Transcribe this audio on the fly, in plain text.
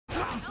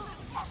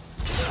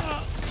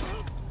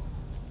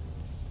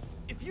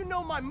If you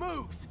know my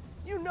moves,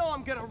 you know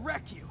I'm gonna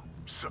wreck you.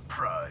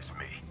 Surprise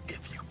me,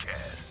 if you can.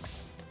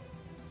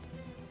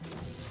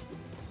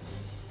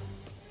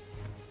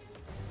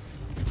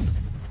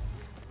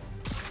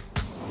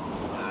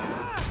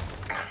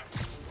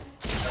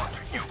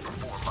 Watching you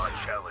perform my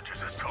challenges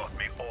has taught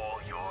me all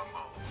your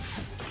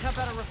moves. How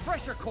about a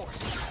refresher course?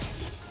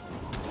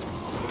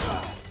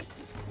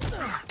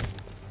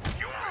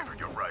 You favored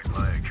your right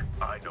leg.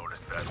 I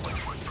noticed that when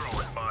you were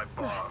throwing my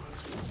bombs.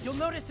 You'll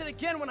notice it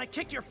again when I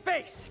kick your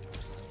face.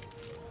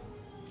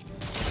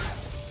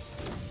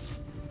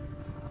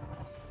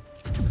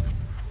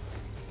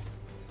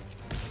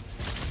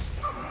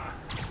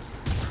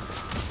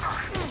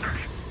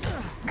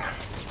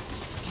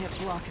 Can't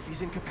block if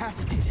he's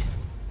incapacitated.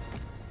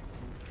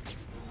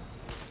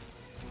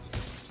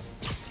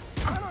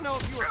 I don't know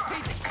if you were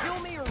paid to kill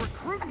me or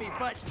recruit me,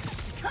 but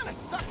you kind of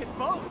suck at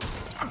both.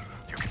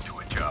 You can do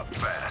a job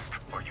fast,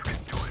 or you can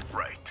do it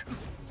right.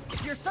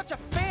 If you're such a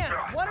fan,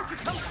 why don't you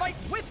come fight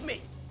with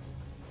me?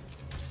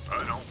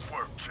 I don't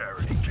work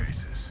charity cases.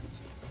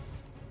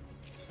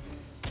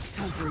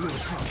 Time for a little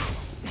talk.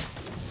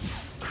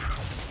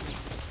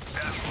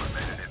 That's what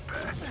made an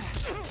impact.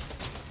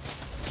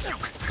 You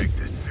can take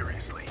this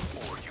seriously,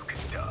 or you can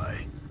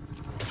die.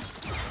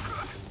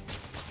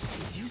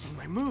 He's using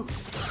my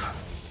moves.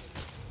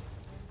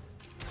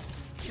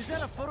 Is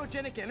that a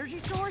photogenic energy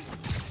sword?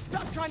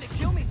 Stop trying to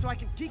kill me so I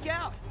can geek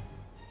out.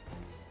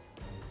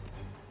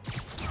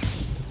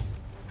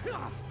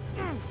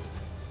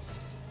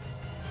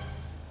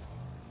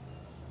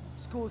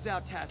 School's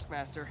out,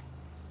 Taskmaster.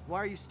 Why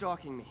are you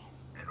stalking me?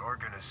 An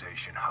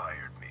organization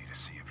hired me to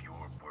see if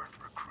you're worth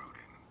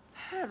recruiting.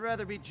 I'd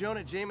rather be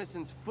Jonah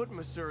Jameson's foot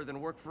masseur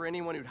than work for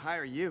anyone who'd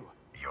hire you.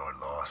 Your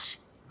loss.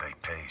 They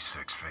pay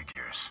 6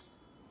 figures.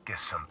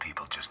 Guess some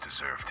people just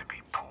deserve to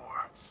be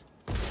poor.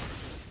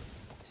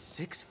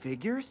 6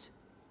 figures?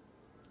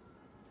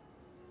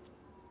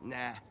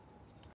 Nah,